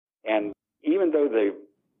And even though they've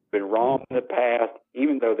been wrong in the past,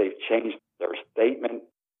 even though they've changed their statement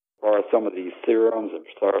or some of these serums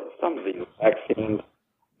or some of these vaccines,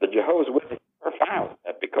 the Jehovah's Witnesses are fine with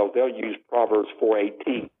that because they'll use Proverbs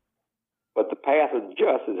 4:18. But the path of the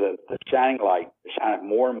just is a shining light, to shine it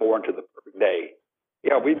more and more into the perfect day.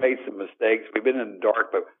 Yeah, we've made some mistakes. We've been in the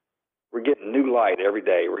dark, but we're getting new light every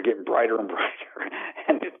day. We're getting brighter and brighter.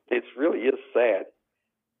 And it really is sad.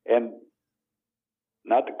 And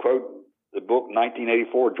not to quote the book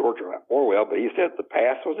 1984, George Orwell, but he said the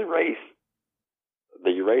past was erased.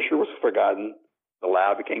 The erasure was forgotten. The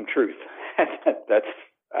lie became truth.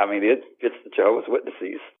 It fits the Jehovah's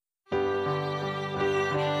Witnesses.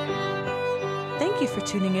 Thank you for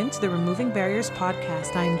tuning in to the Removing Barriers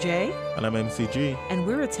podcast. I'm Jay. And I'm MCG. And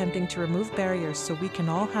we're attempting to remove barriers so we can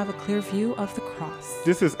all have a clear view of the cross.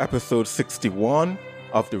 This is episode 61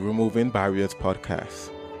 of the Removing Barriers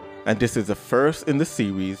podcast. And this is the first in the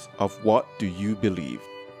series of What Do You Believe?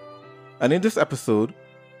 And in this episode,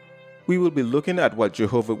 we will be looking at what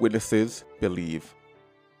Jehovah's Witnesses believe.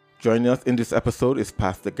 Joining us in this episode is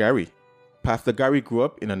Pastor Gary. Pastor Gary grew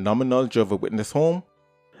up in a nominal Jehovah's Witness home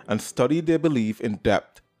and studied their belief in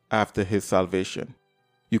depth after his salvation.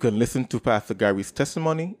 You can listen to Pastor Gary's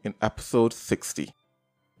testimony in episode 60.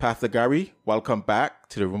 Pastor Gary, welcome back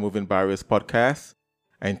to the Removing Barriers podcast,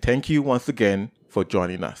 and thank you once again for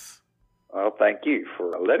joining us. Well, thank you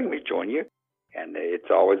for letting me join you, and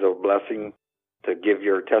it's always a blessing to give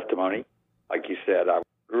your testimony. Like you said, I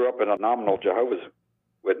grew up in a nominal Jehovah's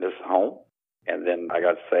Witness home, and then I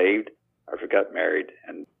got saved, I got married,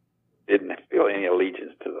 and didn't feel any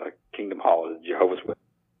allegiance to the Kingdom Hall of the Jehovah's Witnesses.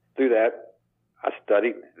 Through that, I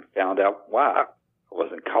studied and found out why I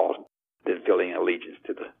wasn't called. Didn't feel any allegiance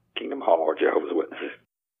to the Kingdom Hall or Jehovah's Witnesses.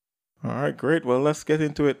 All right, great. Well, let's get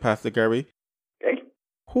into it, Pastor Gary. Okay.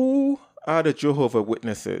 Who are the Jehovah's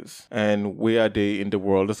Witnesses and where are they in the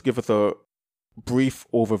world? Let's give us a brief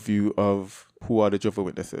overview of who are the Jehovah's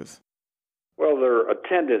Witnesses. Well, their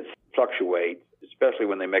attendance fluctuates, especially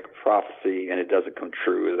when they make a prophecy and it doesn't come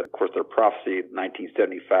true. Of course, their prophecy in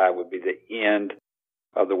 1975 would be the end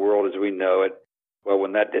of the world as we know it. Well,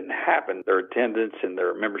 when that didn't happen, their attendance and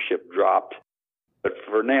their membership dropped. But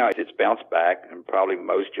for now, it's bounced back, and probably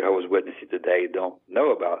most Jehovah's Witnesses today don't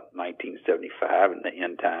know about 1975 and the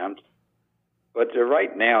end times. But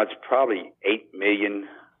right now, it's probably 8 million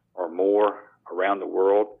or more around the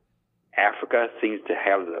world. Africa seems to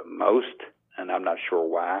have the most, and I'm not sure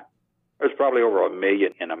why. There's probably over 1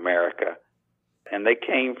 million in America. And they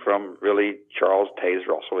came from really Charles Taze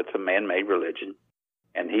Russell. It's a man-made religion.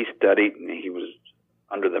 And he studied, and he was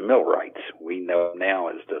under the Millwrights. We know him now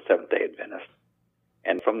as the Seventh-day Adventist.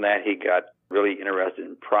 And from that, he got really interested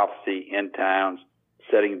in prophecy, end times,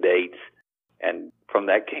 setting dates. And from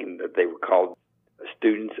that came that they were called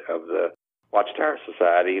students of the Watchtower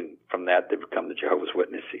Society. And from that, they become the Jehovah's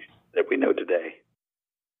Witnesses that we know today.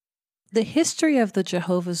 The history of the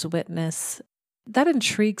Jehovah's Witness, that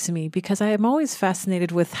intrigues me because I am always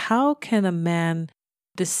fascinated with how can a man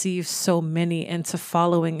deceive so many into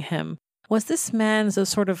following him? Was this man a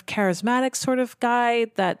sort of charismatic sort of guy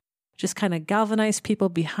that just kind of galvanized people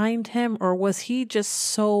behind him? Or was he just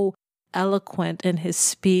so eloquent in his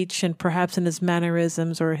speech and perhaps in his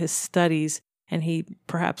mannerisms or his studies, and he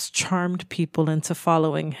perhaps charmed people into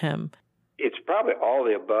following him? It's probably all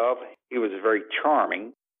the above. He was very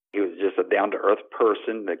charming. He was just a down-to-earth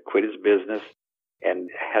person that quit his business and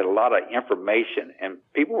had a lot of information, and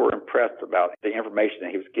people were impressed about the information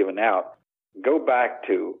that he was giving out. Go back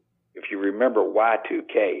to, if you remember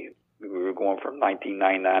Y2K, we were going from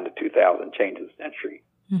 1999 to 2000, change of the century.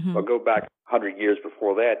 Mm-hmm. But go back 100 years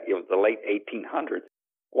before that, it was the late 1800s,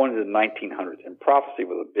 going into the 1900s, and prophecy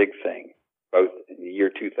was a big thing, both in the year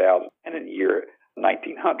 2000 and in the year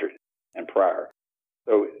 1900 and prior.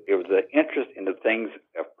 So it was the interest in the things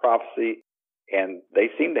of prophecy, and they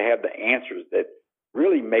seemed to have the answers that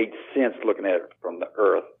really made sense looking at it from the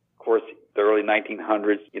earth. Of course, the early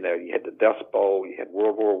 1900s, you had the Dust Bowl, you had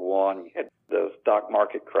World War I, you had the stock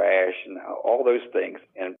market crash, and all those things.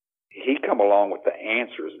 And he come along with the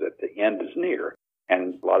answers that the end is near,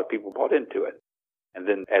 and a lot of people bought into it. And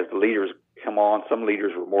then as the leaders come on, some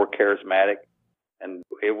leaders were more charismatic, and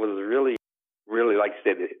it was really, like I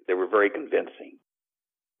said, they were very convincing.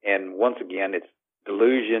 And once again, it's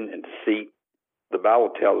delusion and deceit. The Bible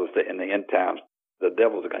tells us that in the end times, the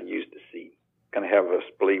devil's going to use deceit. Going to have us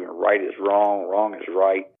believing right is wrong, wrong is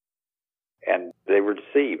right. And they were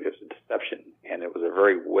deceived. It was a deception. And it was a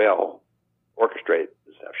very well orchestrated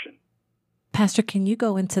deception. Pastor, can you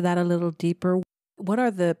go into that a little deeper? what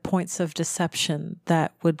are the points of deception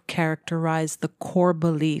that would characterize the core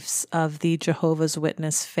beliefs of the Jehovah's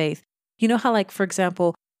Witness faith? You know how, like, for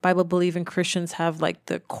example, Bible-believing Christians have like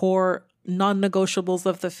the core non-negotiables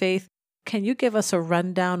of the faith? Can you give us a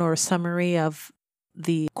rundown or a summary of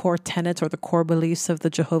the core tenets or the core beliefs of the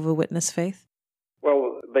Jehovah's Witness faith?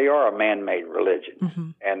 Well, they are a man-made religion. Mm-hmm.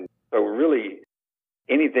 And so really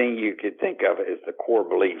anything you could think of as the core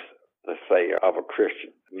beliefs, let's say, of a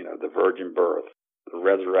Christian, the virgin birth, the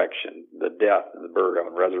resurrection, the death and the burial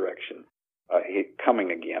and resurrection,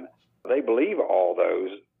 coming again. They believe all those,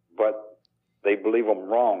 but they believe them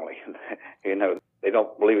wrongly. They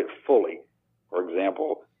don't believe it fully. For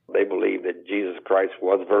example, they believe that Jesus Christ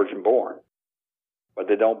was virgin born, but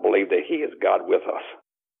they don't believe that he is God with us.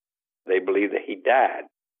 They believe that he died,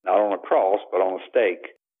 not on a cross, but on a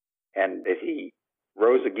stake, and that he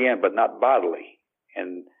rose again, but not bodily.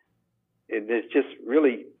 And it's just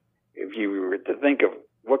really, if you were to think of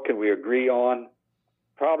what can we agree on,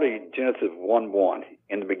 probably Genesis 1:1,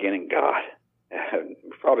 in the beginning, God.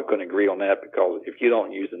 We probably couldn't agree on that, because if you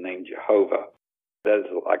don't use the name Jehovah, that is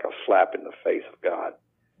like a slap in the face of God.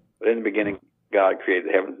 But in the beginning, God created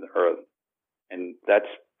the heavens and the earth. And that's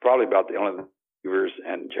probably about the only believers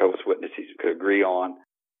and Jehovah's Witnesses could agree on.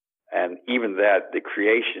 And even that, the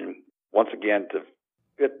creation, once again, to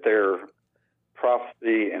fit their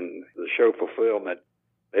prophecy and the show fulfillment,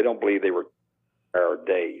 they don't believe they were our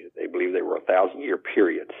days. They believe they were 1,000-year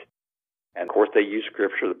periods. And of course, they use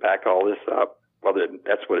scripture to back all this up, whether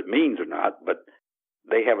that's what it means or not, but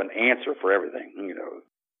they have an answer for everything.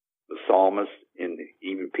 The psalmist, and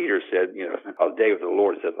even Peter said, a day with the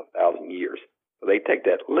Lord is as 1,000 years. So they take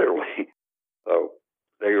that literally. So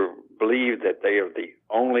they believe that they are the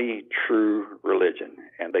only true religion,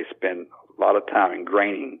 and they spend a lot of time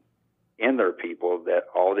ingraining in their people that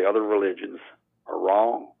all the other religions are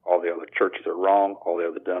wrong, all the other churches are wrong, all the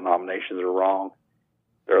other denominations are wrong.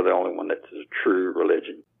 They're the only one that's a true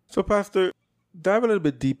religion. So, Pastor, dive a little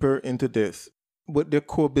bit deeper into this with their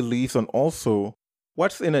core beliefs, and also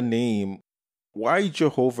what's in a name. Why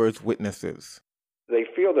Jehovah's Witnesses? They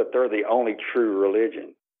feel that they're the only true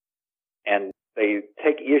religion, and they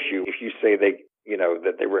take issue if you say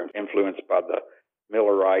that they were influenced by the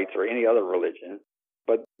Millerites or any other religion,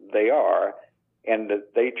 but they are, and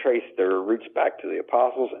that they trace their roots back to the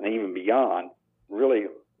apostles and even beyond, really,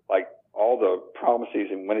 like all the promises.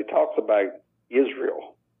 And when he talks about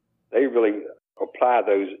Israel, they really apply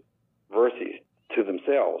those verses to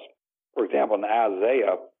themselves. For example, in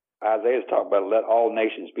Isaiah's talking about, let all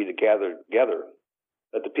nations be together,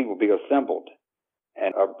 let the people be assembled,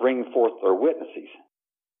 and bring forth their witnesses.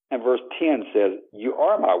 And verse 10 says, you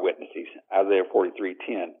are my witnesses, Isaiah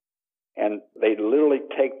 43:10. And they literally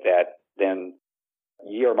take that, then,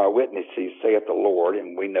 ye are my witnesses, saith the Lord.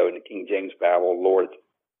 And we know in the King James Bible, Lord,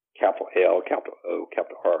 capital L, capital O,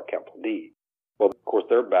 capital R, capital D. Well, of course,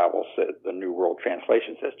 their Bible says, the New World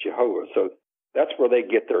Translation says Jehovah. So that's where they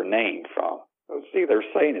get their name from. So see, they're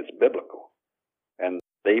saying it's biblical. And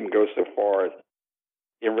they even go so far as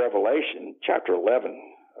in Revelation chapter 11,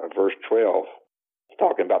 verse 12, it's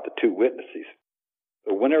talking about the two witnesses.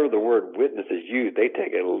 So whenever the word witness is used, they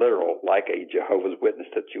take it literal, like a Jehovah's Witness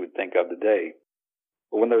that you would think of today.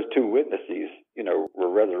 But when those two witnesses, were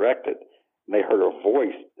resurrected, and they heard a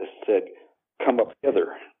voice that said, come up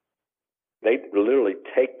hither, they literally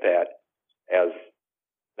take that as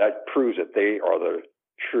that proves that they are the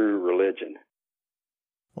true religion.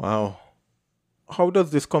 Wow. How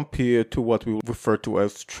does this compare to what we refer to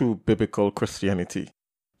as true biblical Christianity?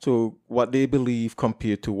 So what they believe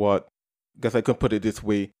compared to what, I guess I can put it this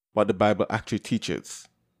way, what the Bible actually teaches?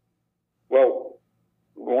 Well,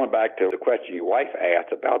 going back to the question your wife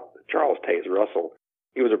asked about Charles Taze Russell,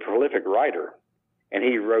 he was a prolific writer, and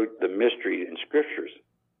he wrote the mysteries in scriptures.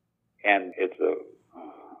 And it's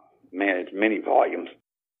many volumes,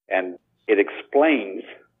 and it explains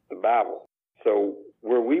the Bible. So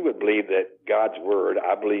where we would believe that God's word,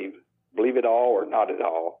 I believe it all or not at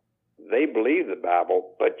all, they believe the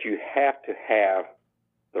Bible, but you have to have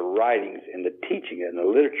the writings and the teaching and the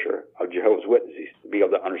literature of Jehovah's Witnesses to be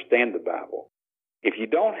able to understand the Bible. If you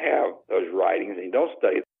don't have those writings and you don't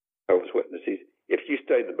study Jehovah's Witnesses, if you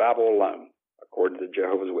study the Bible alone, according to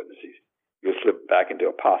Jehovah's Witnesses, you'll slip back into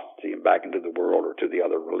apostasy and back into the world or to the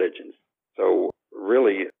other religions. So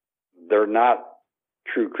really, they're not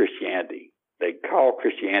true Christianity. They call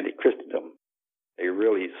Christianity Christendom. They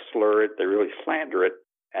really slur it, they really slander it,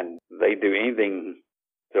 and they do anything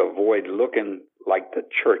to avoid looking like the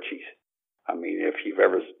churches. I mean, if you've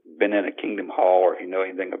ever been in a Kingdom Hall or if you know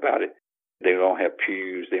anything about it, they don't have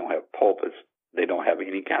pews, they don't have pulpits, they don't have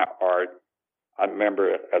any kind of art. I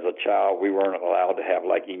remember as a child, we weren't allowed to have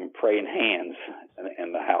like even praying hands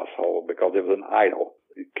in the household because it was an idol.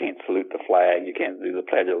 You can't salute the flag. You can't do the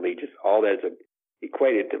Pledge of Allegiance. All that is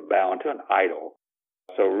equated to bowing to an idol.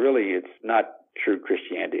 So really, it's not true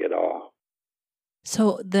Christianity at all.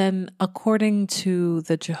 So then, according to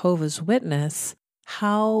the Jehovah's Witness,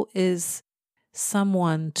 how is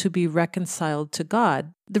someone to be reconciled to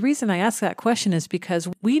God? The reason I ask that question is because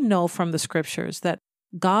we know from the scriptures that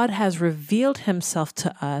God has revealed himself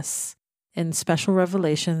to us in special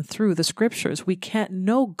revelation through the scriptures. We can't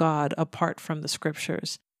know God apart from the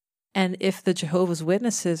scriptures. And if the Jehovah's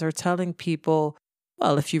Witnesses are telling people,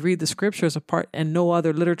 well, if you read the scriptures apart and no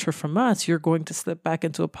other literature from us, you're going to slip back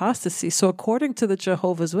into apostasy. So according to the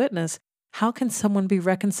Jehovah's Witness, how can someone be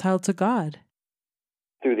reconciled to God?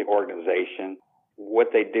 Through the organization, what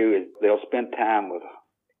they do is they'll spend time with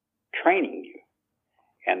training you.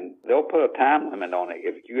 And they'll put a time limit on it.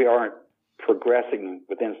 If you aren't progressing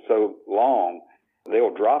within so long,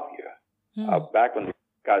 they'll drop you. Back when the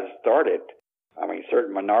guys started,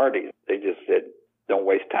 certain minorities, they just said, don't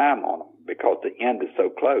waste time on them because the end is so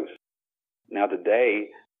close. Now today,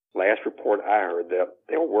 last report I heard,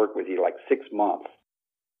 they'll work with you like 6 months.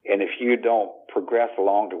 And if you don't progress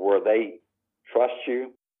along to where they trust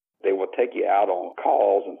you, they will take you out on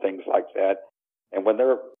calls and things like that. And when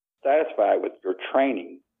they're satisfied with your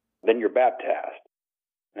training, then you're baptized.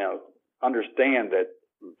 Now, understand that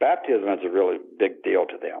baptism is a really big deal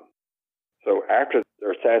to them. So after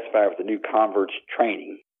they're satisfied with the new converts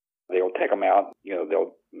training, they'll take them out,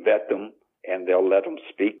 they'll vet them, and they'll let them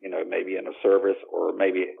speak, maybe in a service or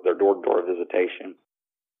maybe their door-to-door visitation.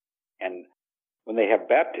 And when they have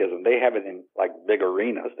baptism, they have it in like big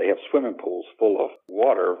arenas. They have swimming pools full of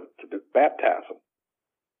water to baptize them.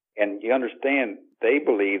 And you understand, they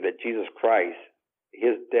believe that Jesus Christ,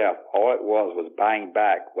 his death, all it was buying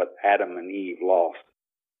back what Adam and Eve lost.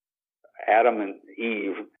 Adam and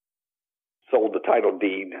Eve sold the title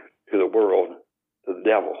deed to the world, to the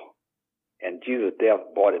devil. And Jesus' death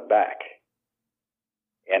bought it back.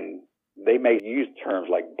 And they may use terms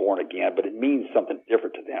like born again, but it means something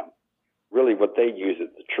different to them. Really what they use is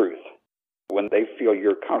the truth. When they feel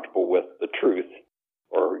you're comfortable with the truth,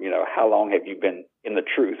 or, how long have you been in the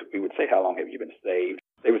truth? We would say, how long have you been saved?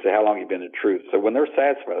 They would say, how long have you been in the truth? So when they're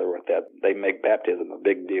satisfied with that, they make baptism a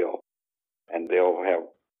big deal. And they'll have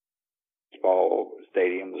small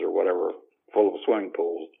stadiums or whatever full of swimming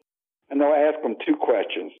pools. And they'll ask them 2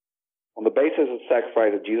 questions. On the basis of the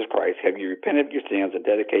sacrifice of Jesus Christ, have you repented of your sins and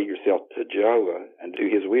dedicated yourself to Jehovah and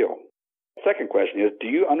do his will? Second question is, do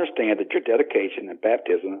you understand that your dedication and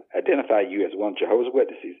baptism identify you as one of Jehovah's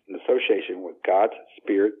Witnesses in association with God's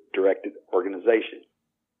Spirit-directed organization?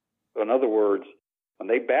 So in other words, when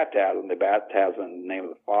they baptize them in the name of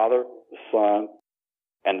the Father, the Son,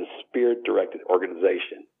 and the Spirit-directed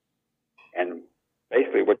organization. And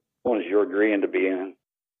basically what you're doing is you're agreeing to being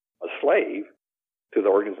a slave to the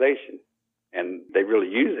organization. And they really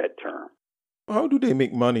use that term. How do they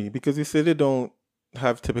make money? Because you say they don't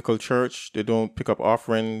have typical church. They don't pick up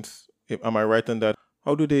offerings. Am I right in that?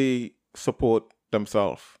 How do they support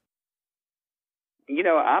themselves?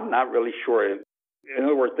 I'm not really sure. In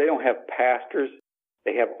other words, they don't have pastors.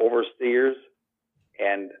 They have overseers.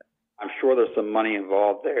 And I'm sure there's some money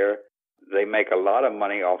involved there. They make a lot of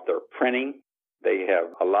money off their printing. They have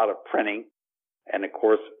a lot of printing. And, of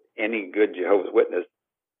course, any good Jehovah's Witness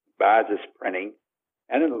buys this printing.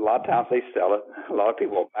 And then a lot of times they sell it. A lot of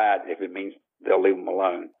people will buy it if it means they'll leave them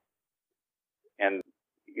alone. And,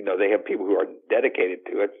 they have people who are dedicated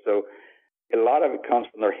to it. So a lot of it comes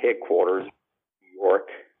from their headquarters, New York.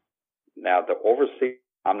 Now, the overseer,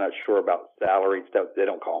 I'm not sure about salary stuff. They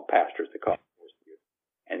don't call them pastors. They call them overseers.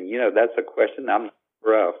 And, that's a question I'm not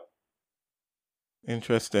sure of.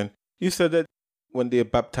 Interesting. You said that when they're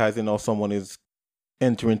baptizing or someone is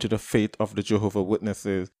entering into the faith of the Jehovah's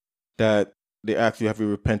Witnesses, that they ask you, have you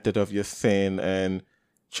repented of your sin and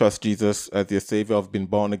trust Jesus as your Savior, have been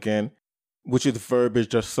born again, which is verbiage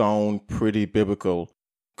that sound pretty biblical.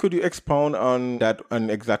 Could you expound on that and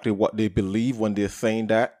exactly what they believe when they're saying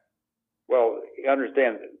that? Well, you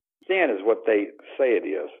understand, sin is what they say it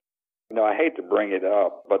is. I hate to bring it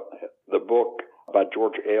up, but the book by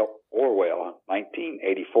George Orwell,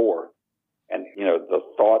 1984, and, the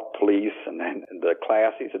thought police and the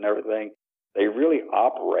classes and everything, they really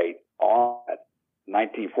operate on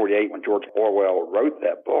 1948 when George Orwell wrote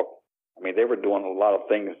that book. They were doing a lot of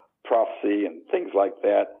things, prophecy and things like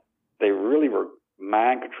that. They really were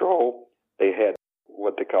mind control. They had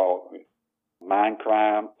what they call mind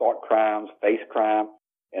crime, thought crimes, face crime.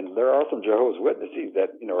 And there are some Jehovah's Witnesses that,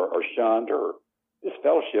 are shunned or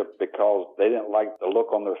disfellowship because they didn't like the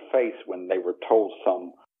look on their face when they were told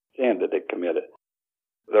some sin that they committed.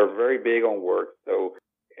 They're very big on work. So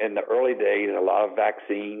in the early days, a lot of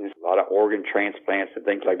vaccines, a lot of organ transplants and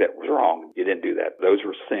things like that was wrong. You didn't do that. Those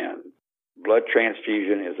were sins. Blood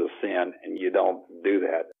transfusion is a sin, and you don't do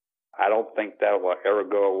that. I don't think that will ever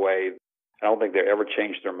go away. I don't think they'll ever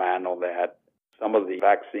change their mind on that. Some of the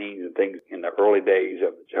vaccines and things in the early days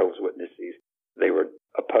of the Jehovah's Witnesses, they were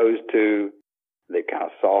opposed to. They kind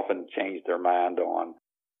of softened, changed their mind on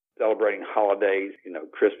celebrating holidays,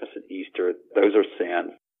 Christmas and Easter. Those are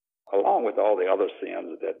sins, along with all the other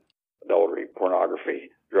sins, that adultery, pornography,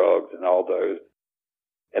 drugs, and all those.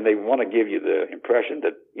 And they want to give you the impression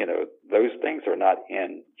that, those things are not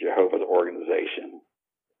in Jehovah's organization.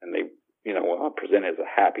 And they, want to present it as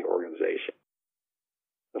a happy organization.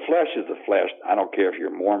 The flesh is the flesh. I don't care if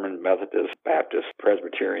you're Mormon, Methodist, Baptist,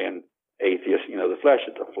 Presbyterian, atheist, the flesh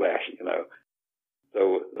is the flesh,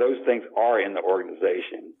 So those things are in the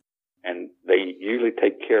organization, and they usually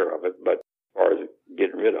take care of it, but as far as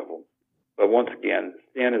getting rid of them. But once again,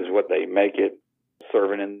 sin is what they make it.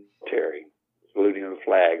 Serving in the military, saluting the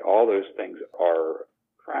flag, all those things are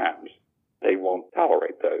crimes. They won't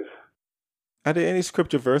tolerate those. Are there any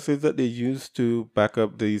scripture verses that they use to back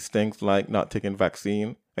up these things like not taking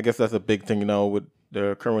vaccine? I guess that's a big thing now with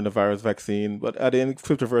the coronavirus vaccine. But are there any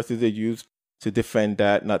scripture verses they use to defend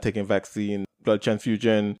that, not taking vaccine, blood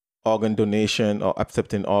transfusion, organ donation, or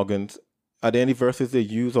accepting organs? Are there any verses they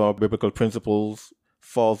use or biblical principles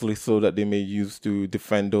falsely so that they may use to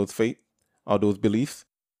defend those faith or those beliefs?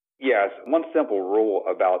 Yes. One simple rule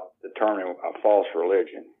about determining a false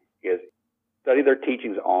religion is study their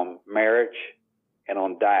teachings on marriage and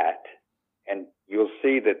on diet. And you'll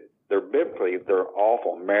see that they're off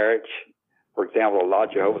on marriage. For example, a lot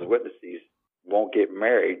of Jehovah's Witnesses won't get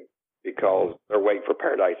married because they're waiting for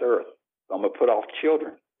Paradise Earth. So I'm going to put off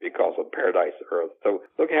children because of Paradise Earth. So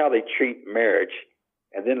look how they treat marriage,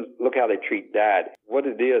 and then look how they treat diet. What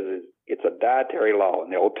it is it's a dietary law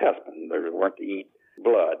in the Old Testament. They weren't to eat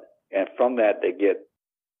blood. And from that, they get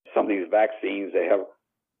some of these vaccines. They have,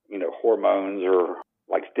 hormones or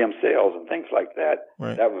like stem cells and things like that.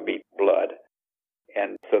 Right. That would be blood.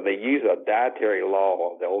 And so they use a dietary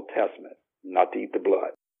law of the Old Testament not to eat the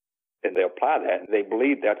blood. And they apply that, and they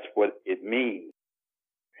believe that's what it means.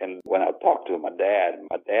 And when I talked to my dad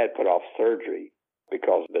put off surgery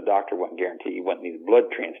because the doctor wouldn't guarantee he wouldn't need a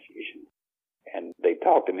blood transfusion. And they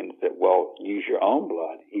talked to him and said, well, use your own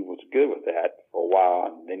blood. He was good with that for a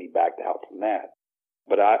while, and then he backed out from that.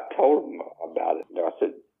 But I told him about it. I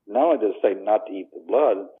said, not only does it say not to eat the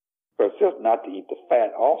blood, but it says not to eat the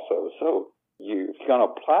fat also. So if you're going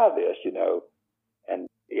to apply this, and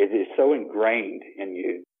it is so ingrained in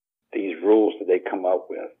you, these rules that they come up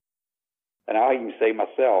with. And I even say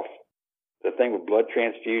myself, the thing with blood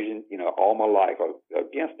transfusion, all my life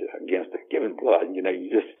against it, giving blood,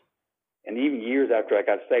 and even years after I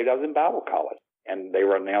got saved, I was in Bible college, and they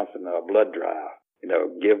were announcing a blood drive,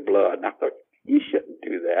 give blood. And I thought, you shouldn't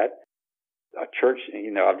do that. A church,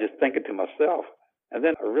 I'm just thinking to myself. And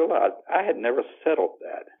then I realized I had never settled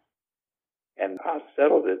that. And I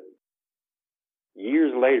settled it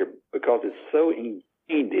years later because it's so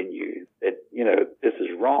ingrained in you that, this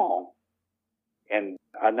is wrong. And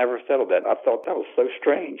I never settled that. I thought that was so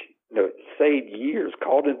strange. It saved years,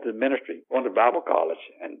 called into the ministry, going to Bible college.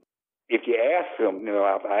 And if you ask them,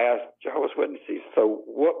 I asked Jehovah's Witnesses, so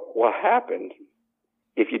what happens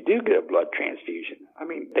if you do get a blood transfusion? I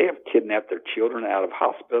mean, they have kidnapped their children out of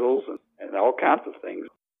hospitals and all kinds of things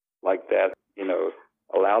like that,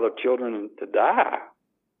 allow their children to die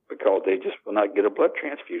because they just will not get a blood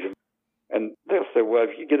transfusion. And they'll say, well,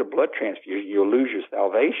 if you get a blood transfusion, you'll lose your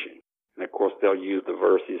salvation. And, of course, they'll use the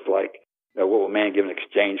verses like, what will man give in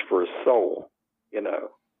exchange for his soul?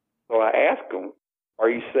 So I ask them, are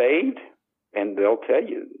you saved? And they'll tell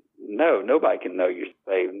you, no, nobody can know you're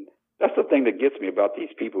saved. That's the thing that gets me about these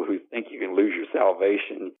people who think you can lose your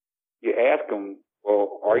salvation. You ask them,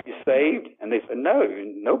 well, are you saved? And they say, no,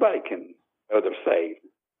 nobody can know they're saved.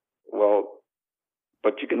 Well,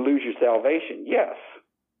 but you can lose your salvation, yes.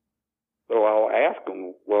 So I'll ask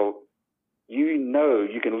them, well,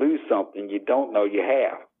 you can lose something you don't know you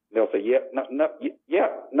have. They'll say,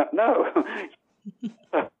 no.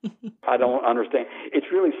 I don't understand. It's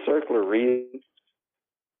really circular reasoning.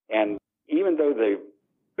 And even though they've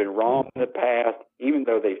been wrong in the past, even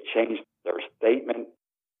though they've changed their statement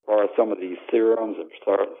for some of these serums and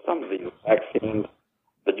some of these vaccines,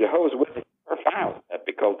 the Jehovah's Witnesses are fine with that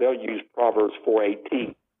because they'll use Proverbs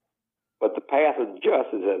 4:18. But the path of the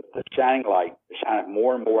just is as the shining light, to shine it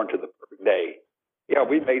more and more into the perfect day. Yeah,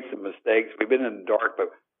 we made some mistakes. We've been in the dark,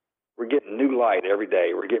 but we're getting new light every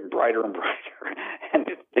day. We're getting brighter and brighter. And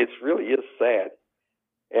it really is sad.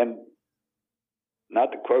 And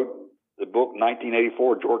not to quote the book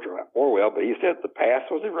 1984, George Orwell, but he said the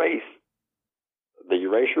past was erased. The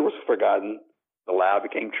erasure was forgotten. The lie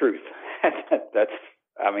became truth.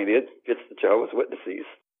 It fits the Jehovah's Witnesses.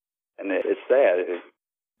 And it's sad.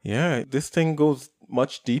 Yeah, this thing goes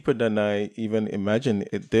much deeper than I even imagined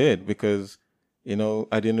it did, because,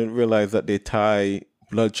 I didn't realize that they tie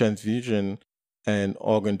blood transfusion and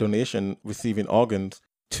organ donation, receiving organs,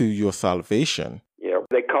 to your salvation. Yeah,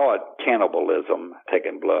 they call it cannibalism,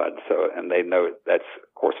 taking blood. And they know that's,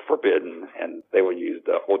 of course, forbidden, and they will use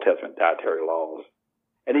the Old Testament dietary laws.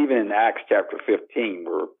 And even in Acts chapter 15,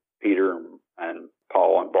 where Peter and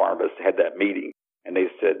Paul and Barnabas had that meeting, and they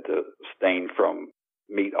said to abstain from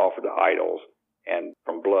meat offered to idols and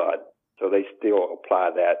from blood. So they still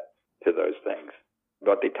apply that to those things,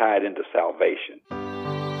 but they tie it into salvation.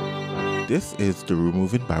 This is the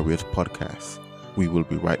Removing Barriers podcast. We will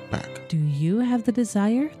be right back. Do you have the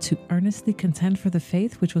desire to earnestly contend for the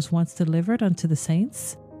faith which was once delivered unto the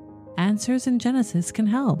saints? Answers in Genesis can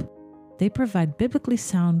help. They provide biblically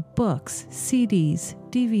sound books, CDs,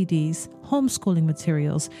 DVDs, homeschooling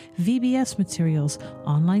materials, VBS materials,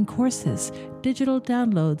 online courses, digital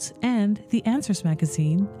downloads, and the Answers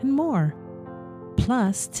magazine, and more.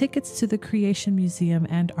 Plus, tickets to the Creation Museum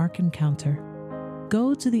and Ark Encounter.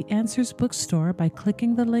 Go to the Answers bookstore by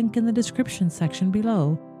clicking the link in the description section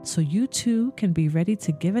below, so you too can be ready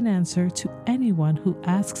to give an answer to anyone who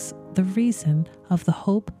asks the reason of the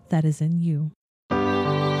hope that is in you.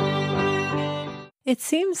 It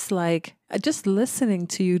seems like just listening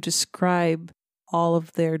to you describe all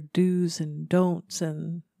of their do's and don'ts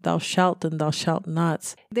and thou shalt and thou shalt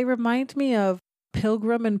nots, they remind me of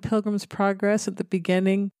Pilgrim and Pilgrim's Progress at the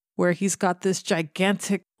beginning, where he's got this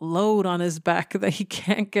gigantic load on his back that he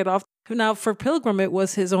can't get off. Now, for Pilgrim, it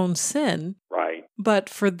was his own sin. Right. But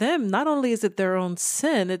for them, not only is it their own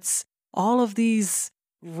sin, it's all of these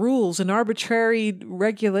rules and arbitrary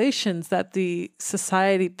regulations that the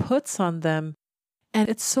society puts on them. And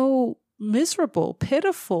it's so miserable,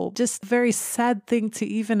 pitiful, just a very sad thing to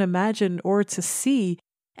even imagine or to see.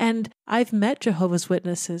 And I've met Jehovah's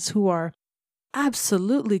Witnesses who are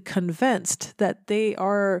absolutely convinced that they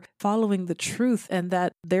are following the truth and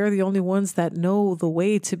that they're the only ones that know the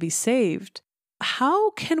way to be saved.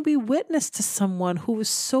 How can we witness to someone who is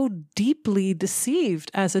so deeply deceived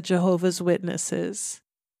as a Jehovah's Witness is?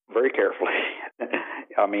 Very carefully.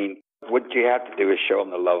 What you have to do is show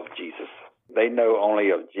them the love of Jesus. They know only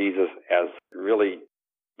of Jesus as really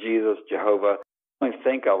Jesus, Jehovah. They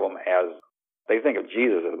think of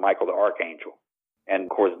Jesus as Michael the Archangel. And, of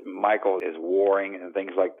course, Michael is warring and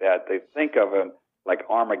things like that. They think of him like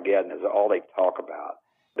Armageddon is all they talk about.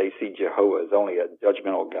 They see Jehovah as only a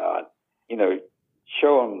judgmental God.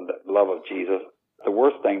 Show them the love of Jesus. The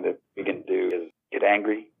worst thing that we can do is get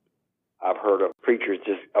angry. I've heard of preachers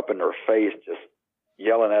just up in their face, just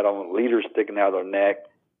yelling at them, leaders sticking out of their neck.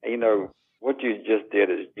 And, what you just did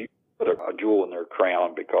is you put a jewel in their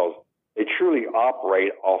crown, because they truly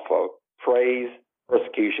operate off of praise,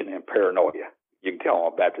 persecution, and paranoia. You can tell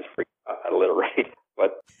I'm a Baptist freak, illiterate.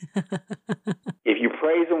 But if you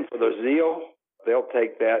praise them for their zeal, they'll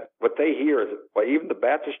take that. What they hear is, well, even the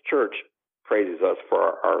Baptist church praises us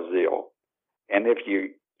for our zeal. And if you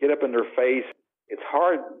get up in their face, it's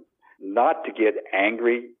hard not to get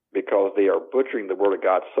angry, because they are butchering the Word of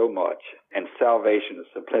God so much, and salvation, the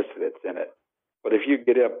simplicity that's in it. But if you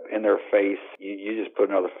get up in their face, you just put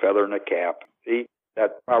another feather in the cap. See,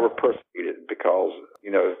 that's why we're persecuted, because,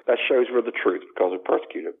 that shows we're the truth, because we're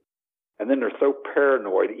persecuted. And then they're so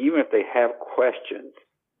paranoid, even if they have questions,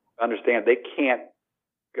 understand they can't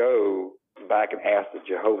go back and ask the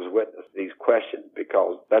Jehovah's Witness these questions,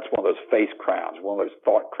 because that's one of those face crowns, one of those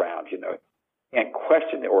thought crowns, You can't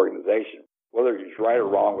question the organization, whether it's right or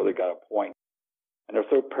wrong, whether they got a point. And they're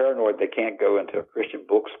so paranoid they can't go into a Christian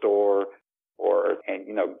bookstore and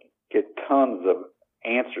get tons of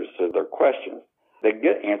answers to their questions. They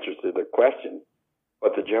get answers to their questions,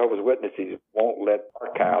 but the Jehovah's Witnesses won't let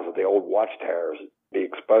archives of the old watchtowers be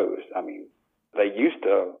exposed. They used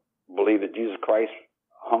to believe that Jesus Christ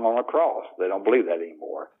hung on a cross. They don't believe that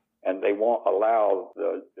anymore. And they won't allow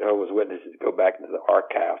the Jehovah's Witnesses to go back into the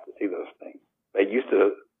archives to see those things. They used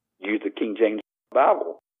to use the King James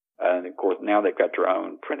Bible. And, of course, now they've got their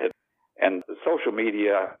own printed. And the social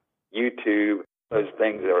media, YouTube, those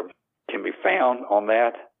things can be found on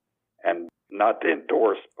that. And not to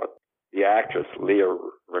endorse, but the actress Leah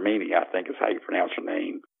Remini, I think is how you pronounce her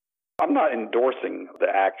name. I'm not endorsing the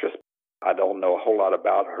actress. I don't know a whole lot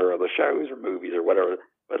about her or the shows or movies or whatever.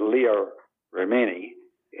 But Leah Remini,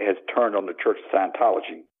 has turned on the Church of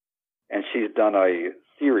Scientology. And she's done a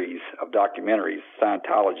series of documentaries,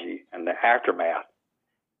 Scientology and the aftermath.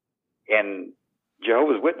 And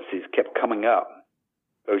Jehovah's Witnesses kept coming up.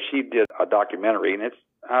 So she did a documentary, and it's,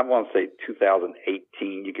 I want to say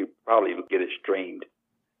 2018. You could probably get it streamed.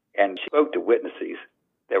 And she spoke to witnesses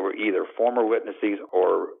that were either former witnesses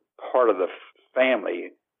or part of the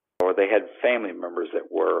family, or they had family members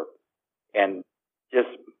that were. And just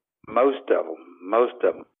most of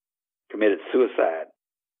them committed suicide.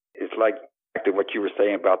 It's like what you were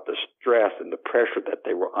saying about the stress and the pressure that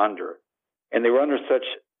they were under. And they were under such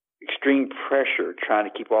extreme pressure trying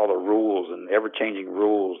to keep all the rules and ever-changing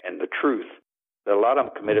rules and the truth that a lot of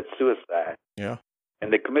them committed suicide. Yeah.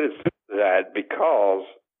 And they committed suicide because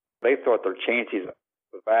they thought their chances of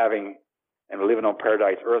surviving and living on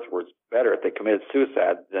paradise earth was better if they committed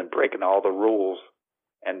suicide than breaking all the rules.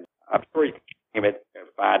 And I'm sure you can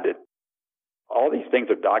find it. All these things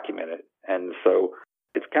are documented. And so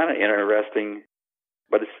it's kind of interesting,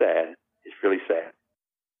 but it's sad. It's really sad.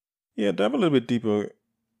 Yeah, dive a little bit deeper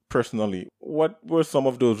personally. What were some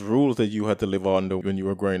of those rules that you had to live under when you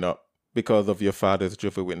were growing up because of your father's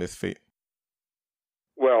Jehovah's Witness faith?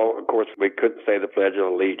 Well, of course, we couldn't say the Pledge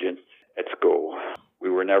of Allegiance at school. We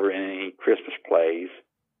were never in any Christmas plays.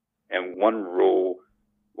 And one rule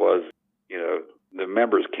was, the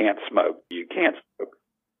members can't smoke. You can't smoke.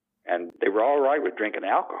 And they were all right with drinking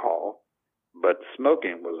alcohol, but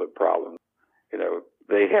smoking was a problem.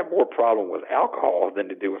 They have more problem with alcohol than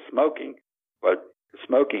they do with smoking, but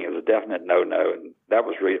smoking is a definite no-no, and that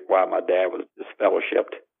was really why my dad was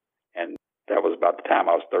disfellowshipped. And that was about the time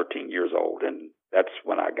I was 13 years old, and that's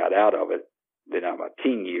when I got out of it. Then I'm my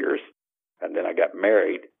teen years, and then I got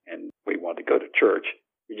married, and we wanted to go to church.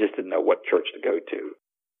 We just didn't know what church to go to,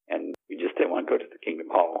 and we just didn't want to go to the Kingdom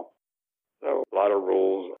Hall. So a lot of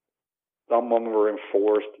rules. Some of them were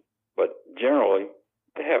enforced, but generally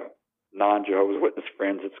they have non-Jehovah's Witness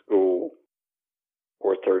friends at school. Of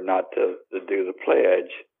course, they're not to do the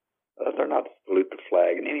pledge. They're not to salute the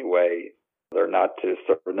flag in any way. They're not to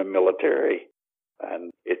serve in the military.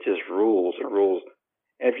 And it's just rules and rules.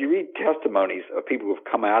 And if you read testimonies of people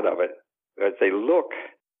who've come out of it,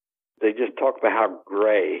 they just talk about how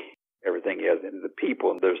gray everything is. And the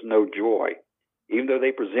people, there's no joy. Even though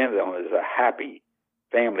they present it as a happy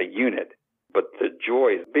family unit, but the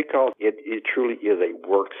joy is because it truly is a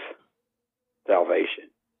works salvation.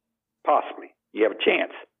 Possibly. You have a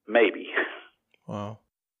chance. Maybe. Wow.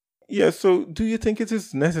 Yeah, so do you think it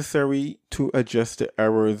is necessary to adjust the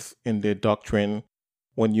errors in their doctrine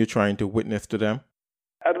when you're trying to witness to them?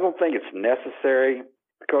 I don't think it's necessary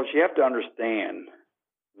because you have to understand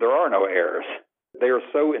there are no errors. They are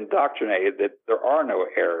so indoctrinated that there are no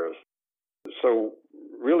errors. So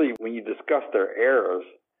really, when you discuss their errors,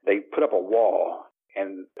 they put up a wall,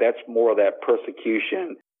 and that's more of that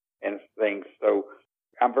persecution and things. So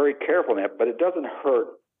I'm very careful in that, but it doesn't hurt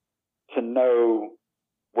to know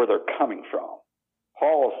where they're coming from.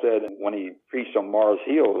 Paul said when he preached on Mars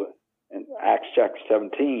Hill in Acts chapter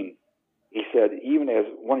 17, he said, even as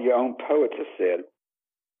one of your own poets has said,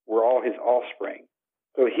 we're all his offspring.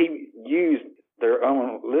 So he used their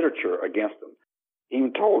own literature against them. He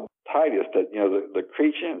even told Titus that, the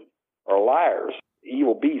Cretans are liars,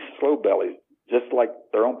 evil beasts, slow bellies, just like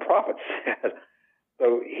their own prophets said.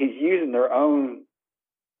 So he's using their own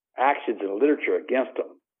actions and literature against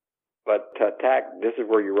them. But to attack, this is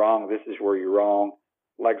where you're wrong, this is where you're wrong,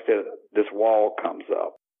 like I said, this wall comes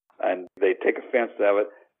up, and they take offense of it.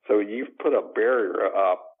 So you've put a barrier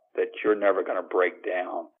up that you're never going to break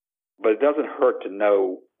down. But it doesn't hurt to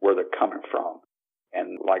know where they're coming from.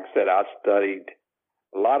 And like I said, I studied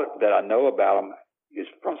a lot of that I know about them is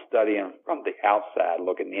from studying from the outside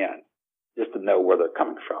looking in, just to know where they're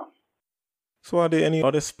coming from. So are there any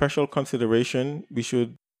other special consideration we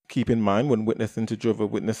should keep in mind when witnessing to Jehovah's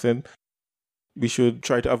Witnesses? We should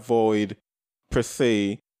try to avoid, per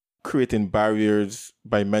se, creating barriers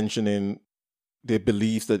by mentioning their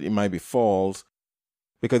beliefs that it might be false,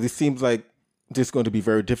 because it seems like this is going to be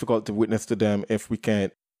very difficult to witness to them if we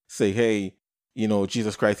can't say, hey,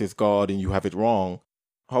 Jesus Christ is God and you have it wrong.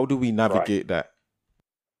 How do we navigate that?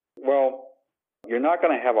 Well, you're not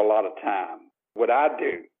going to have a lot of time. What I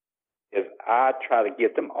do is I try to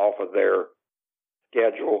get them off of their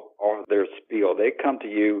schedule, off of their spiel. They come to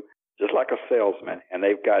you just like a salesman, and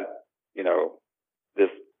they've got, this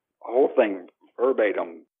whole thing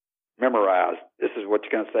verbatim memorized. This is what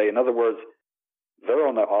you're going to say. In other words, they're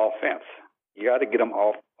on the offense. You got to get them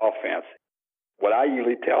off offense. What I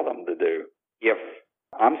usually tell them to do, if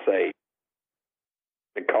I'm saved,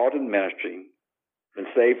 been called in ministry, been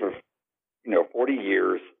saved for 40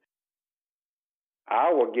 years,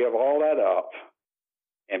 I will give all that up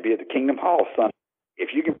and be at the Kingdom Hall Sunday if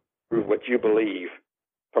you can prove what you believe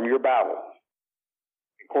from your Bible.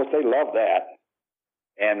 Of course, they love that.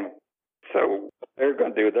 And so what they're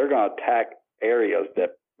going to do, they're going to attack areas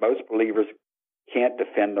that most believers can't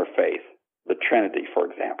defend their faith. The Trinity, for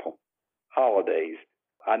example. Holidays.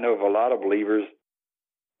 I know of a lot of believers,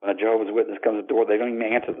 when a Jehovah's Witness comes to the door, they don't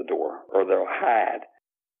even answer the door, or they'll hide.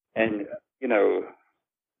 And,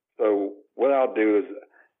 so what I'll do is,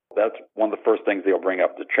 that's one of the first things they'll bring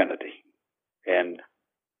up, the Trinity. And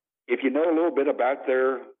if you know a little bit about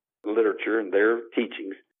their literature and their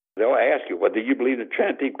teachings, they'll ask you, well, do you believe in the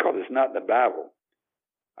Trinity? Because it's not in the Bible.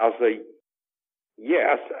 I'll say,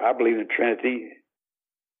 yes, I believe in the Trinity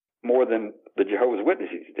more than the Jehovah's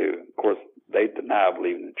Witnesses do. Of course, they deny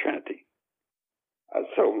believing in the Trinity.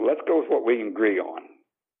 So let's go with what we can agree on.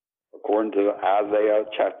 According to Isaiah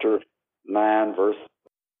chapter 9, verse,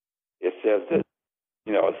 it says that,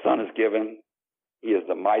 a son is given. He is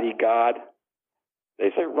the mighty God. They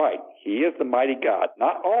say, right, he is the mighty God.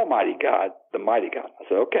 Not almighty God, the mighty God. I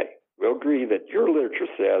said, okay, we'll agree that your literature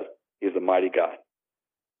says he's the mighty God.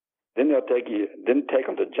 Then they'll take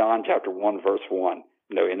them to John chapter 1, verse 1.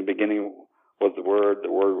 In the beginning was the Word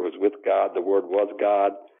was with God, the Word was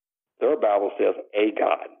God. Their Bible says a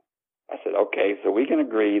God. I said, okay, so we can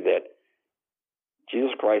agree that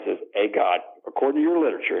Jesus Christ is a God. According to your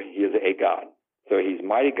literature, he is a God. So he's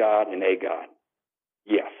mighty God and a God.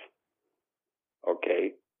 Yes.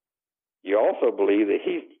 Okay. You also believe that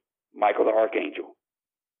he's Michael the Archangel.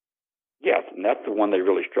 Yes, and that's the one they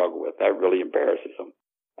really struggle with. That really embarrasses them.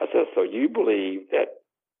 I said, so you believe that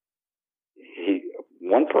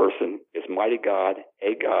one person is mighty God,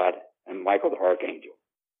 a God, and Michael the Archangel?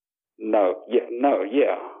 No.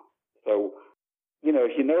 So,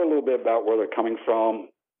 if you know a little bit about where they're coming from,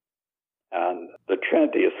 and the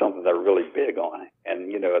Trinity is something they're really big on.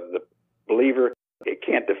 And, the believer, it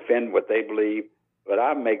can't defend what they believe, but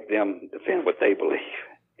I make them defend what they believe.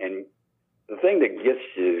 And the thing that gets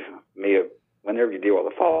me whenever you deal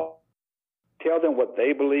with a false, tell them what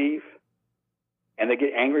they believe, and they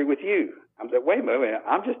get angry with you. I'm like, wait a minute,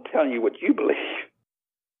 I'm just telling you what you believe.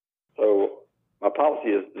 So my policy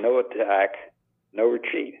is no attack, no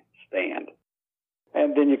retreat, stand.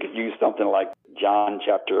 And then you could use something like John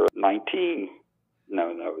chapter 19,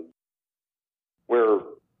 where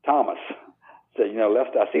Thomas said,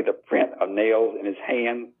 lest I see the print of nails in his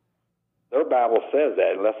hand. Their Bible says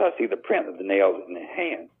that, unless I see the print of the nails in his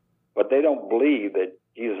hand. But they don't believe that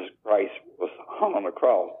Jesus Christ was hung on the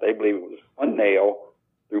cross. They believe it was one nail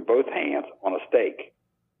through both hands on a stake.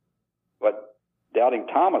 But doubting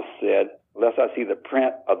Thomas said, unless I see the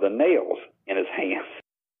print of the nails in his hands.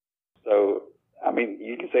 So,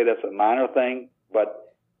 you can say that's a minor thing,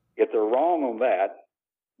 but if they're wrong on that,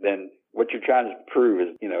 then what you're trying to prove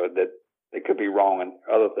is, that they could be wrong on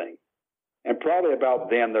other things. And probably about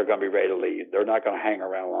then, they're going to be ready to leave. They're not going to hang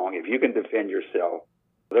around long. If you can defend yourself,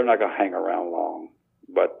 they're not going to hang around long.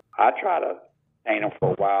 But I try to hang them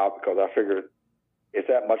for a while because I figure it's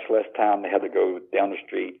that much less time they have to go down the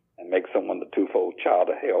street and make someone the twofold child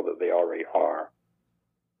of hell that they already are.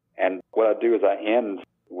 And what I do is I end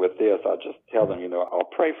with this. I just tell them, I'll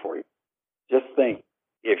pray for you. Just think,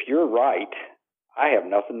 if you're right, I have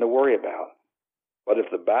nothing to worry about. But if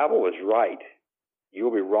the Bible is right,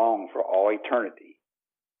 you'll be wrong for all eternity.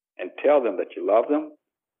 And tell them that you love them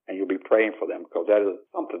and you'll be praying for them, because that is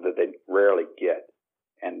something that they rarely get.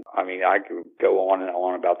 And I could go on and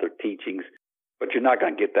on about their teachings, but you're not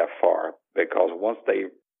going to get that far, because once they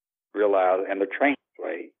realize, and they're trained this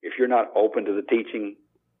way, if you're not open to the teaching,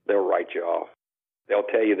 they'll write you off. They'll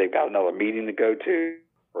tell you they've got another meeting to go to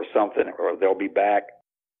or something, or they'll be back,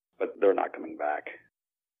 but they're not coming back.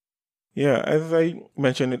 Yeah, as I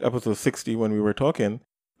mentioned in episode 60 when we were talking,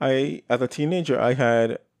 as a teenager, I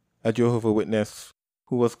had a Jehovah's Witness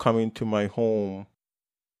who was coming to my home,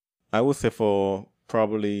 I would say for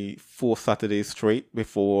probably 4 Saturdays straight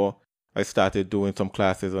before I started doing some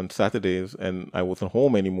classes on Saturdays and I wasn't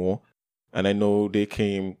home anymore. And I know they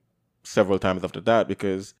came several times after that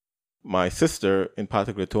because my sister in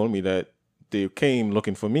particular told me that they came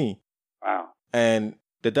looking for me. Wow. And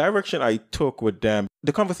the direction I took with them,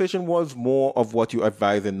 the conversation was more of what you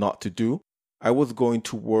advise and not to do. I was going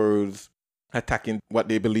towards attacking what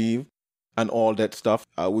they believe and all that stuff.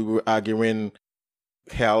 We were arguing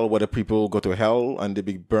hell, whether people go to hell and they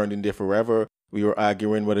be burned in there forever. We were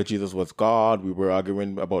arguing whether Jesus was God. We were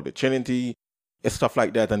arguing about the Trinity and stuff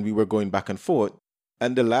like that. And we were going back and forth.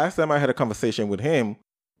 And the last time I had a conversation with him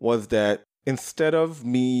was that instead of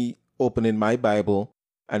me opening my Bible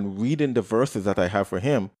and reading the verses that I have for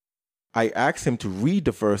him, I asked him to read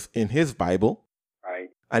the verse in his Bible.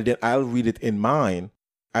 and then I'll read it in mine.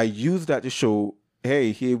 I use that to show,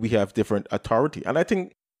 hey, here we have different authority. And I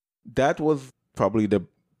think that was probably the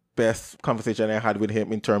best conversation I had with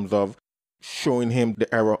him in terms of showing him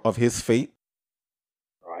the error of his faith.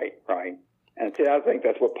 Right, right. And see, I think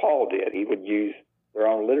that's what Paul did. He would use their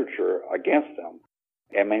own literature against them.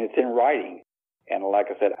 I mean, it's in writing. And like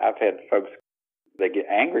I said, I've had folks, they get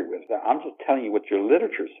angry with it. I'm just telling you what your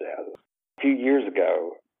literature says. A few years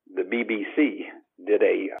ago, the BBC did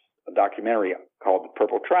a documentary called The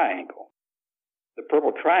Purple Triangle. The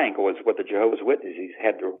Purple Triangle is what the Jehovah's Witnesses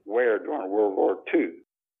had to wear during World War II.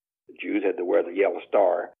 The Jews had to wear the yellow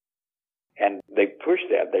star. And they pushed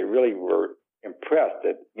that. They really were impressed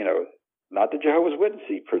that, not the Jehovah's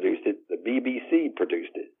Witnesses produced it, the BBC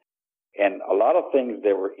produced it. And a lot of things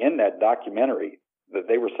that were in that documentary that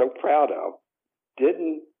they were so proud of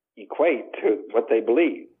didn't equate to what they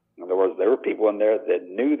believed. In other words, there were people in there that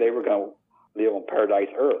knew they were going to live on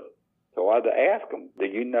Paradise Earth. So I had to ask them, do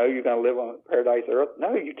you know you're going to live on Paradise Earth?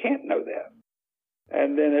 No, you can't know that.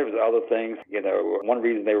 And then there was other things. One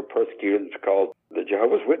reason they were persecuted is because the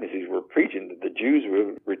Jehovah's Witnesses were preaching that the Jews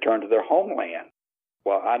would return to their homeland.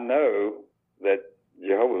 Well, I know that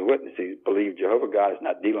Jehovah's Witnesses believe Jehovah God is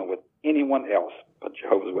not dealing with anyone else but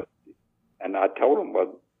Jehovah's Witnesses. And I told them,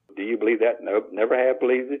 well, do you believe that? No, never have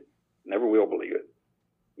believed it, never will believe it.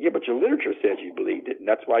 Yeah, but your literature says you believed it, and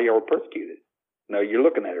that's why you were persecuted. No, you're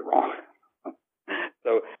looking at it wrong.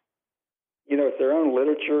 So, it's their own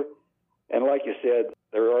literature. And like you said,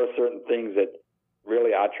 there are certain things that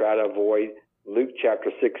really I try to avoid. Luke chapter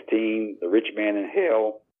 16, the rich man in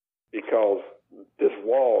hell, because this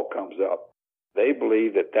wall comes up. They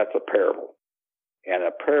believe that that's a parable. And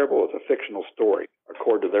a parable is a fictional story,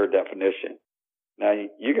 according to their definition. Now,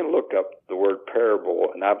 you can look up the word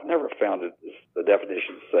parable, and I've never found the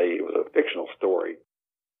definition to say it was a fictional story.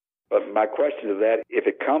 But my question to that, if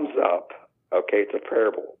it comes up, okay, it's a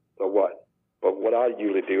parable, so what? But what I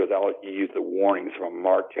usually do is I'll use the warnings from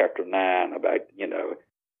Mark chapter 9 about,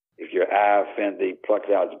 if your eye offend thee, pluck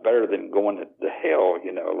it out. It's better than going to hell,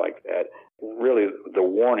 like that. Really, the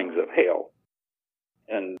warnings of hell.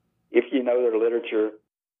 And if you know their literature,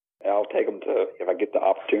 I'll take them to, if I get the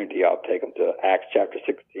opportunity, I'll take them to Acts chapter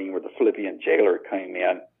 16, where the Philippian jailer came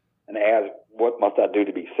in and asked, what must I do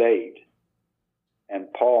to be saved?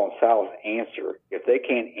 And Paul and Silas answer. If they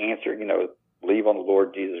can't answer, believe on the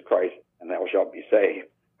Lord Jesus Christ and thou shalt be saved.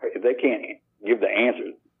 If they can't give the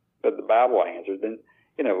answers, but the Bible answers, then,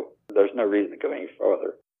 there's no reason to go any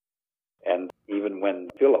further. And even when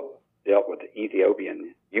Philip dealt with the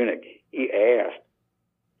Ethiopian eunuch, he asked,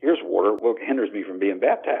 here's water, what hinders me from being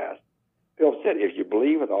baptized? Philip said, if you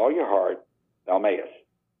believe with all your heart, thou mayest.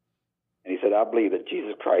 And he said, I believe that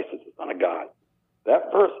Jesus Christ is the Son of God.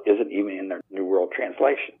 That verse isn't even in the New World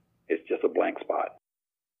Translation. It's just a blank spot.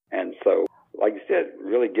 And so, like you said,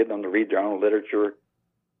 really getting them to read their own literature,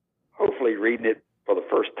 hopefully reading it for the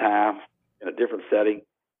first time in a different setting,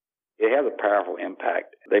 it has a powerful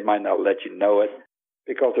impact. They might not let you know it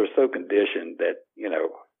because they're so conditioned that,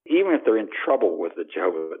 even if they're in trouble with the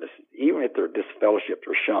Jehovah's Witnesses, even if they're disfellowshipped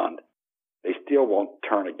or shunned, they still won't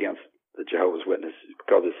turn against the Jehovah's Witnesses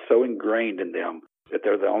because it's so ingrained in them that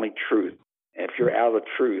they're the only truth. And if you're out of the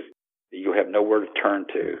truth, you have nowhere to turn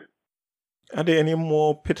to. Are there any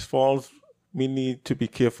more pitfalls we need to be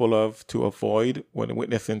careful of to avoid when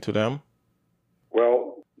witnessing to them?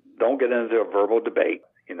 Well, don't get into a verbal debate.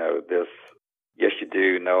 This, yes, you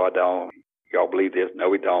do. No, I don't. Y'all believe this. No,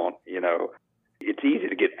 we don't. It's easy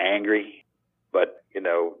to get angry, but,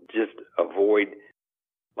 just avoid,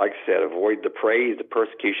 like I said, avoid the praise, the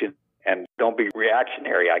persecution, and don't be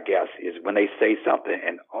reactionary, I guess, is when they say something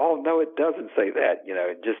and, oh, no, it doesn't say that.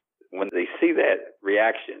 Just when they see that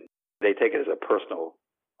reaction, they take it as a personal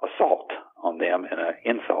assault on them and an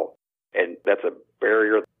insult. And that's a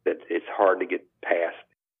barrier that it's hard to get past.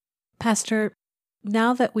 Pastor,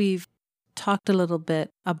 now that we've talked a little bit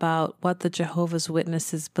about what the Jehovah's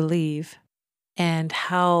Witnesses believe and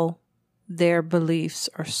how their beliefs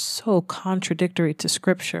are so contradictory to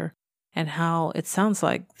Scripture, and how it sounds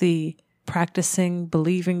like the practicing,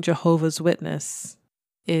 believing Jehovah's Witness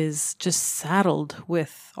is just saddled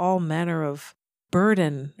with all manner of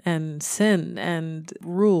burden and sin and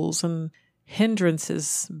rules and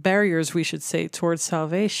hindrances, barriers, we should say, towards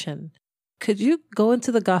salvation. Could you go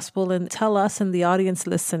into the gospel and tell us and the audience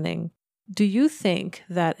listening, do you think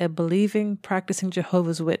that a believing, practicing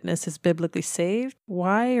Jehovah's Witness is biblically saved?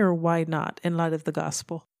 Why or why not in light of the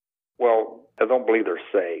gospel? Well, I don't believe they're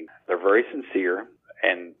saved. They're very sincere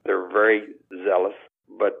and they're very zealous,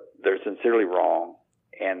 but they're sincerely wrong.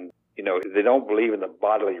 And, they don't believe in the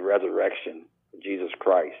bodily resurrection of Jesus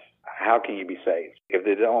Christ. how can you be saved? If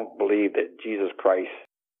they don't believe that Jesus Christ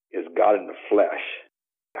is God in the flesh,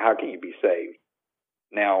 how can you be saved?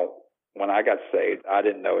 Now, when I got saved, I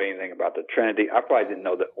didn't know anything about the Trinity. I probably didn't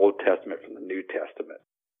know the Old Testament from the New Testament.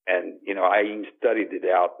 And, I even studied it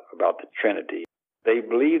out about the Trinity. They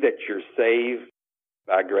believe that you're saved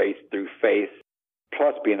by grace through faith,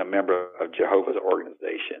 plus being a member of Jehovah's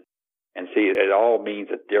organization. And see, it all means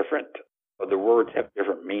the words have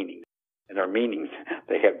different meanings. And their meanings,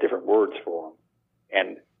 they have different words for them.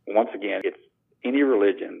 And once again, it's any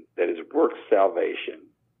religion that is works salvation.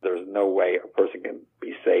 There's no way a person can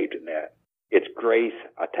be saved in that. It's grace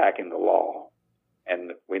attacking the law.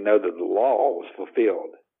 And we know that the law was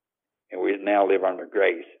fulfilled. And we now live under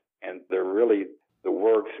grace. And they're really the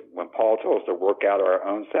works. When Paul told us to work out our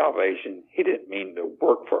own salvation, he didn't mean to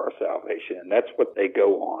work for our salvation. And that's what they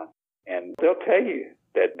go on. And they'll tell you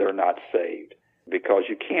that they're not saved because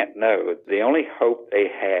you can't know. The only hope they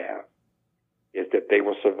have is that they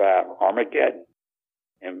will survive Armageddon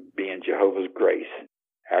and be in Jehovah's grace.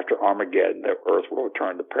 After Armageddon, the earth will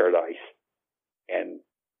return to paradise. And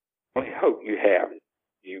the only hope you have,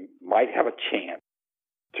 you might have a chance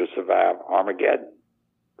to survive Armageddon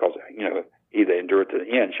because, either endure to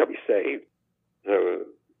the end shall be saved. So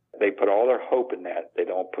they put all their hope in that. They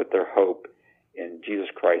don't put their hope in Jesus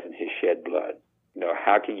Christ and his shed blood.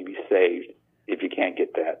 How can you be saved if you can't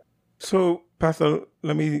get that? So, Pastor,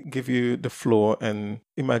 let me give you the floor and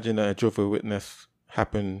imagine a Jehovah's Witness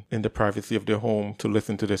happen in the privacy of their home to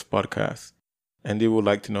listen to this podcast, and they would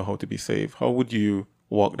like to know how to be saved. How would you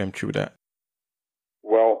walk them through that?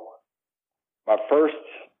 Well, my first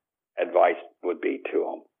advice would be to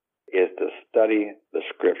them is to study the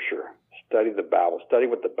Scripture, study the Bible, study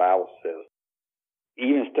what the Bible says,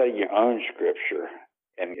 even study your own Scripture.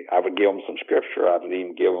 And I would give them some Scripture. I would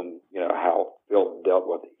even give them, how Philip dealt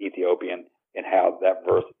with the Ethiopian and how that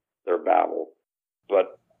verse their Bible.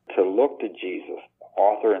 But to look to Jesus, the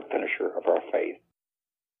author and finisher of our faith.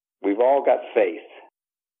 We've all got faith.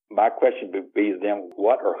 My question would be to them,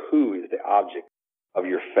 what or who is the object of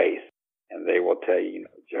your faith? And they will tell you,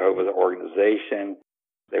 Jehovah's organization.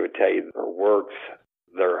 They would tell you their works,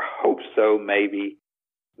 their hope so maybe.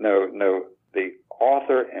 No, the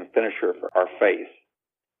author and finisher of our faith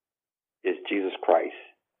is Jesus Christ.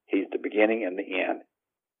 He's the beginning and the end.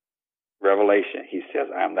 Revelation, he says,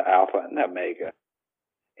 I am the Alpha and the Omega.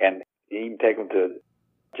 And you can take them to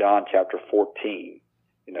John chapter 14.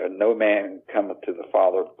 No man cometh to the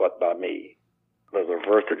Father but by me. There's a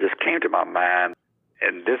verse that just came to my mind,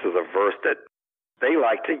 and this is a verse that they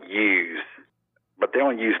like to use, but they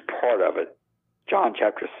only use part of it. John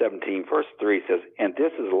chapter 17, verse 3 says, and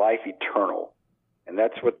this is life eternal. And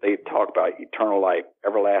that's what they talk about, eternal life,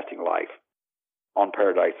 everlasting life on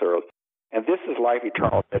paradise earth. And this is life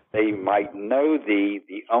eternal, that they might know thee,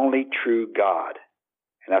 the only true God.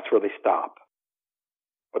 And that's where they stop.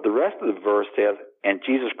 But the rest of the verse says, and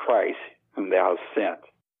Jesus Christ, whom thou hast sent.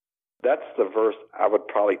 That's the verse I would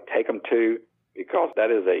probably take them to, because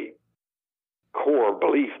that is a core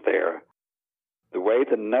belief there. The way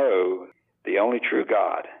to know the only true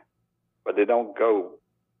God, but they don't go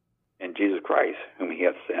in Jesus Christ, whom he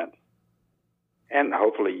hath sent. And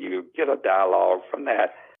hopefully you get a dialogue from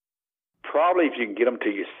that. Probably if you can get them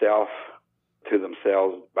to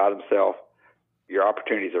themselves, by themselves, your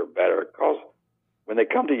opportunities are better, because when they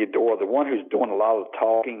come to your door, the one who's doing a lot of the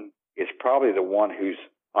talking is probably the one who's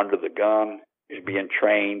under the gun, who's being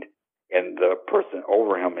trained, and the person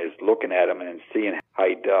over him is looking at him and seeing how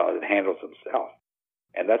he does and handles himself.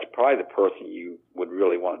 And that's probably the person you would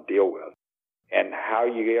really want to deal with. And how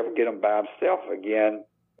you ever get him by himself again,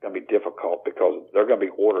 it's going to be difficult, because they're going to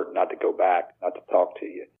be ordered not to go back, not to talk to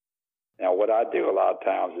you. Now, what I do a lot of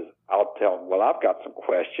times is I'll tell them, well, I've got some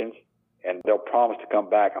questions, and they'll promise to come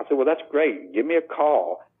back. I'll say, well, that's great. Give me a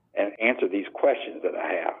call and answer these questions that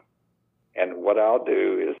I have. And what I'll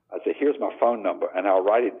do is I say, here's my phone number, and I'll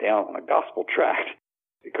write it down on a gospel tract,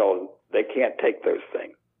 because they can't take those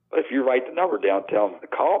things. But if you write the number down, tell them to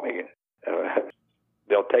call me,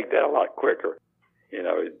 they'll take that a lot quicker.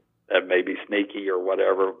 That may be sneaky or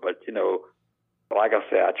whatever, but, like I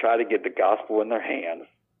said, I try to get the gospel in their hands,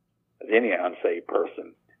 as any unsaved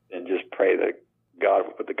person, and just pray that God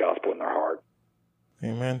will put the gospel in their heart.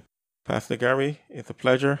 Amen. Pastor Gary, it's a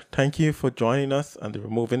pleasure. Thank you for joining us on the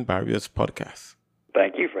Removing Barriers podcast.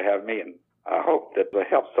 Thank you for having me, and I hope that will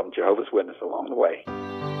help some Jehovah's Witness along the way.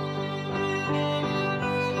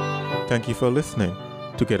 Thank you for listening.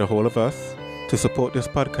 To get a hold of us, to support this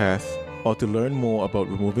podcast, or to learn more about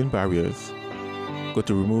removing barriers, go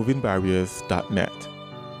to removingbarriers.net.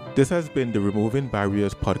 This has been the Removing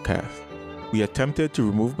Barriers podcast. We attempted to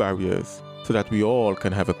remove barriers so that we all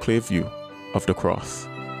can have a clear view of the cross.